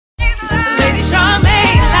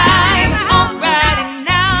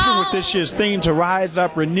this year's theme, to rise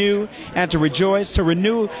up, renew, and to rejoice. To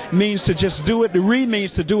renew means to just do it. To re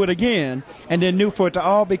means to do it again. And then new, for it to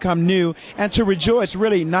all become new. And to rejoice,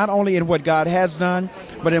 really, not only in what God has done,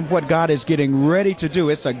 but in what God is getting ready to do.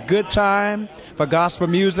 It's a good time for gospel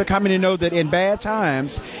music. How many know that in bad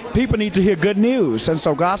times, people need to hear good news? And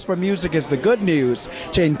so gospel music is the good news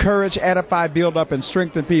to encourage, edify, build up, and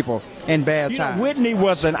strengthen people in bad times. Whitney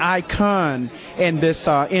was an icon in this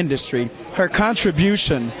industry. Her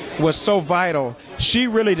contribution was so vital. She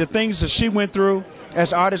really, the things that she went through,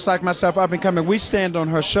 as artists like myself, up and coming, we stand on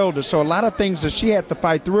her shoulders. So a lot of things that she had to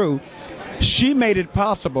fight through, she made it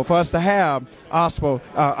possible for us to have gospel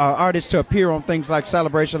artists to appear on things like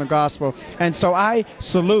Celebration of Gospel. And so I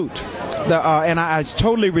salute and I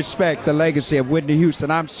totally respect the legacy of Whitney Houston.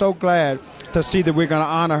 I'm so glad to see that we're going to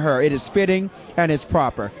honor her. It is fitting and it's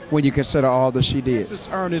proper when you consider all that she did. This is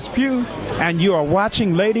Earnest Pugh, and you are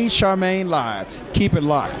watching Lady Charmaine Live. Keep it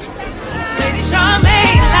locked. Lady Charmaine.